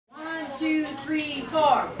2, 3, 4.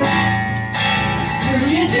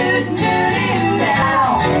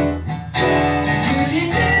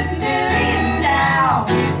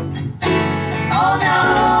 Oh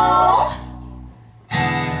no!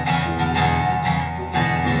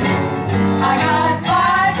 I got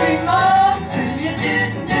 5 remotes.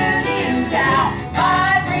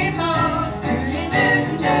 5 remotes.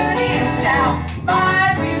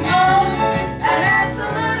 5 remotes and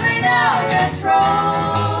absolutely no control.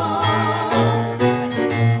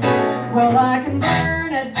 Well, I can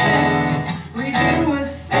burn a disc, review a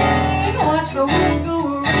scene, watch the wind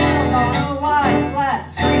go around on a wide flat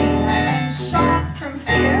screen. I can shop from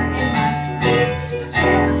here in my easy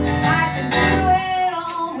chair. I can do it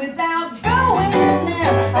all without going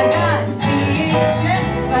there. I got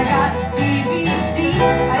VHS, I got DVD,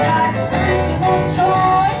 I got personal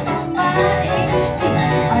choice on my HD.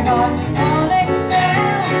 I got sonic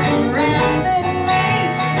sound surrounding me.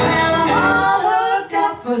 Well, I'm all hooked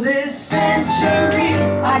up for this century.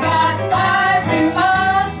 I got 5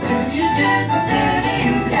 remotes.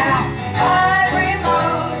 5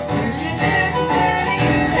 remotes.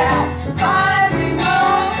 5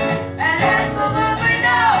 remotes and absolutely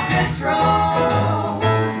no control.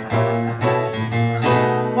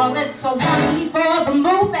 Well, it's a 1 for the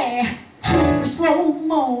movie, 2 for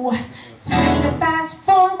slow-mo, 3 to fast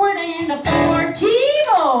forward, and a 4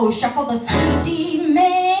 TiVo. Shuffle the CD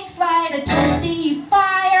mix, light a toasty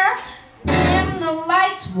fire, dim the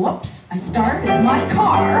lights. Whoops, I started my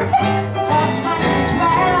car. Clock's not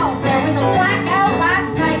 12. There was a blackout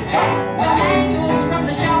last night. The manuals from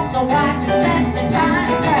the shelf so I can set the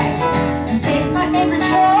time right and take my favorite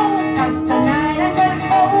show. 'Cause tonight I'm gonna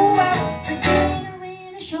go out for dinner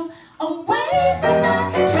in a show away from the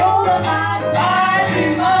control of my 5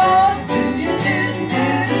 remotes.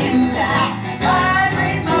 5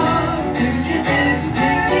 remotes.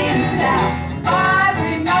 5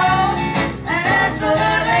 remotes and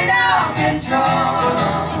absolutely no control.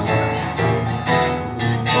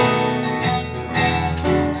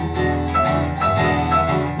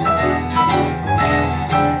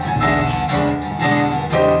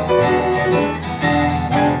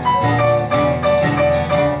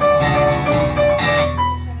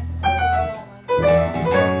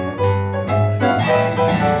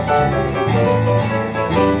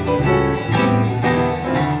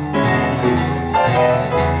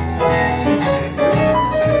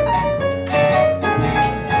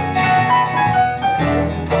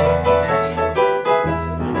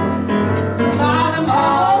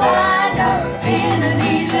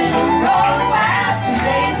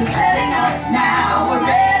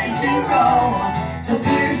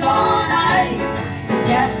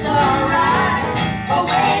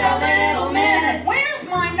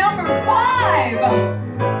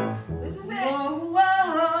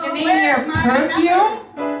 Perfume?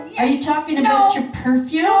 Are you talking about your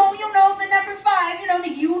perfume? No, you know, the number 5, you know, the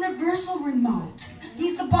universal remote.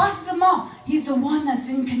 He's the boss of them all. He's the one that's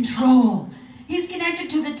in control. He's connected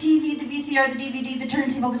to the TV, the VCR, the DVD, the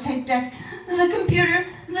turntable, the tape deck, the computer,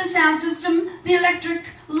 the sound system, the electric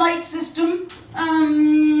light system,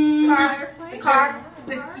 The car.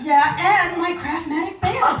 and my Craftmatic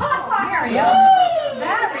band. Mario,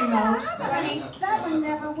 that remote, honey, that would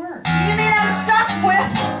never work. You mean I'm stuck with